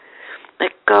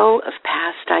 Let go of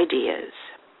past ideas.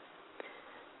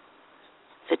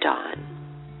 The dawn.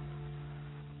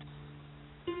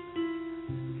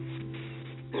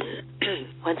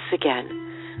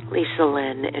 again, Lisa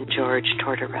Lynn and George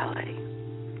Tortorelli.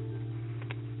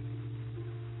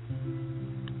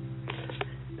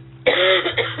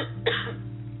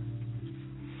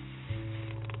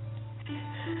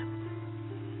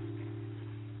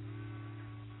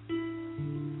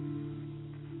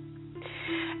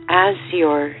 As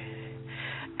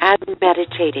I'm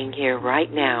meditating here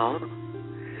right now,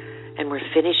 and we're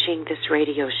finishing this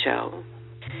radio show,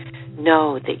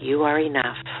 know that you are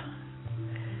enough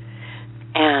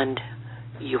and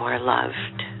you are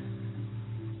loved.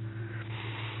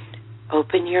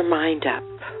 Open your mind up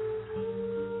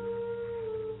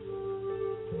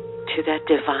to that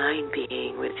divine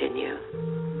being within you.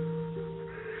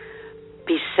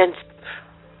 Be sensitive.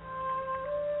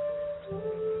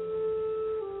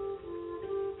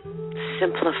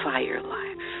 Simplify your life.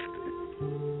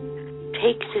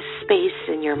 Take this space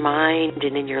in your mind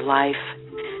and in your life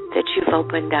that you've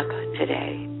opened up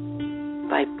today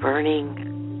by burning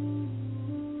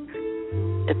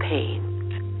the pain.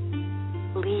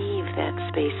 Leave that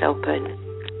space open.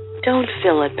 Don't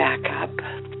fill it back up.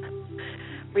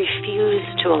 Refuse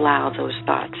to allow those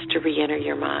thoughts to re-enter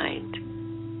your mind.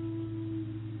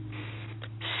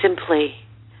 Simply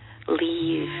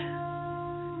leave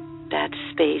that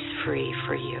space free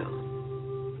for you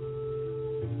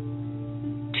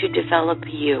to develop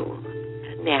you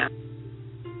now,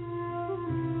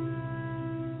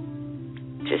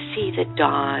 to see the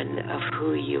dawn of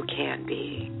who you can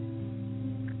be,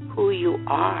 who you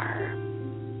are.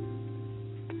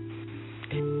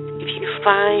 If you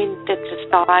find that the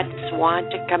thoughts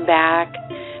want to come back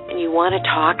and you want to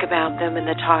talk about them, and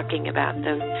the talking about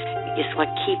them is what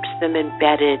keeps them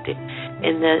embedded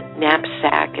in the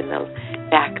knapsack, in the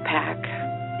backpack,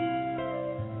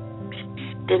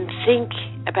 then think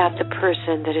about the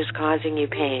person that is causing you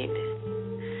pain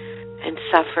and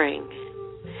suffering,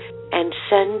 and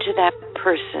send to that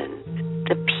person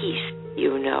the peace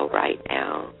you know right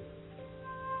now.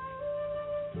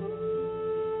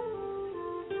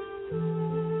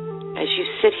 As you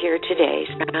sit here today,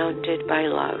 surrounded by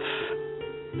love,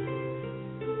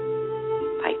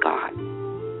 by God,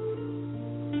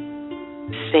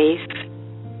 safe,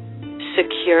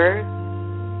 secure,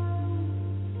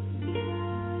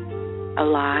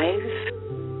 alive,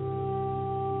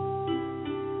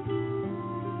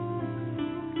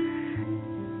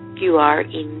 you are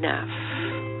enough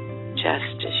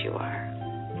just as you are.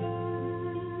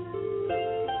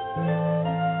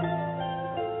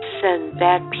 Send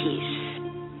that peace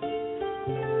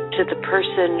to the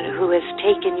person who has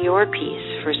taken your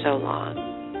peace for so long,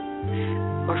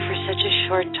 or for such a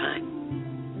short time.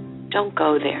 Don't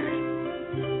go there.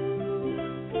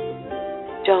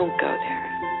 Don't go there.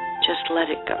 Just let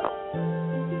it go.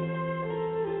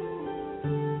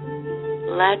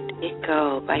 Let it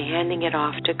go by handing it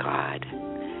off to God,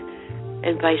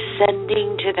 and by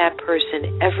sending to that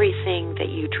person everything that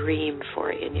you dream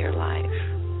for in your life.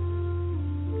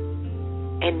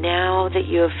 And now that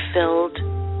you have filled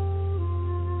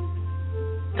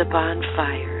the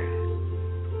bonfire,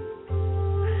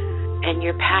 and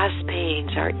your past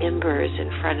pains are embers in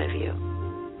front of you,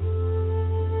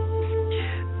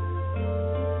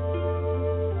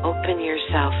 open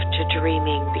yourself to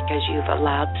dreaming, because you've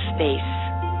allowed space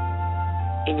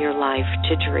in your life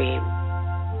to dream.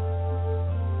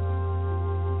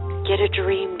 Get a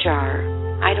dream jar.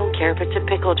 I don't care if it's a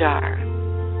pickle jar.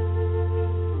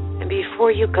 And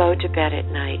before you go to bed at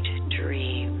night,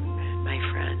 dream, my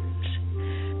friends.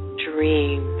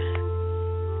 Dream.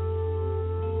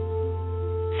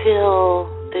 Fill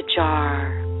the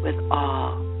jar with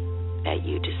all that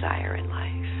you desire in life.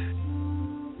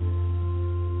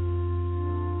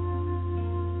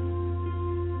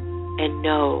 And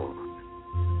know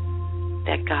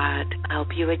that God will help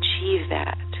you achieve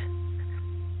that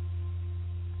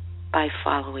by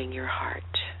following your heart.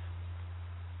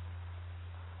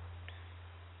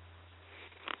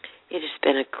 It has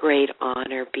been a great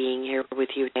honor being here with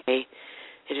you today.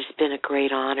 It has been a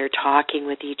great honor talking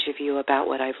with each of you about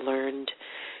what I've learned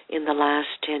in the last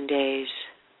 10 days.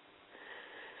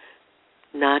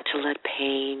 Not to let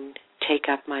pain take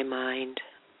up my mind,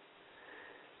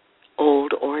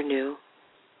 old or new.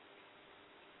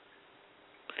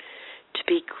 To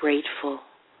be grateful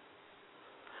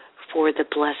for the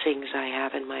blessings I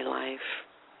have in my life.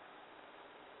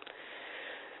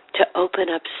 To open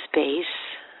up space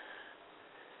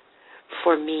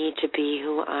for me to be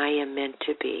who I am meant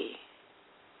to be.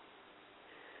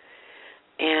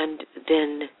 And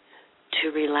then to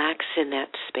relax in that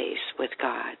space with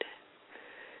God,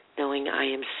 knowing I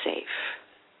am safe,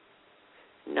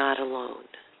 not alone,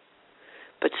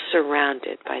 but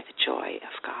surrounded by the joy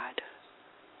of God.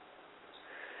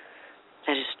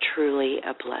 That is truly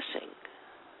a blessing.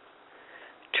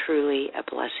 Truly a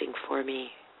blessing for me.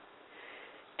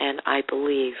 And I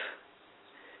believe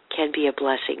can be a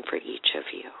blessing for each of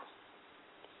you.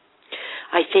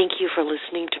 I thank you for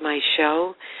listening to my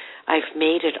show. I've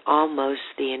made it almost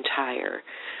the entire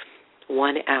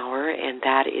 1 hour, and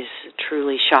that is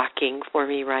truly shocking for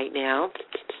me right now.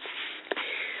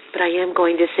 But I am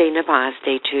going to say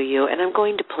namaste to you, and I'm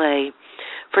going to play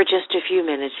for just a few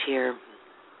minutes here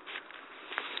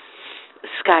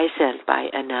Sky Sent by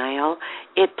Anil.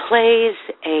 It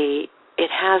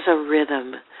has a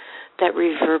rhythm that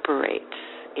reverberates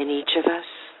in each of us.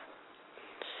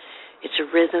 It's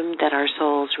a rhythm that our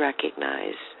souls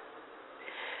recognize,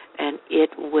 and it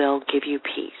will give you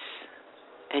peace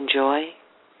and joy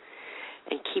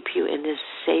and keep you in this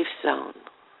safe zone,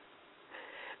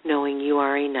 knowing you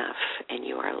are enough and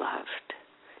you are loved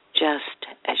just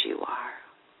as you are.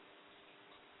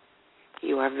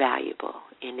 You are valuable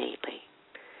innately.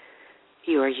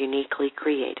 You are uniquely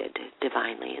created,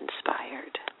 divinely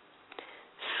inspired.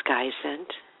 Sky Sent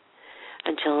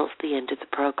until the end of the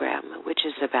program, which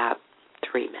is about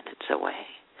 3 minutes away.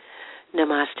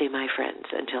 Namaste, my friends,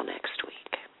 until next week.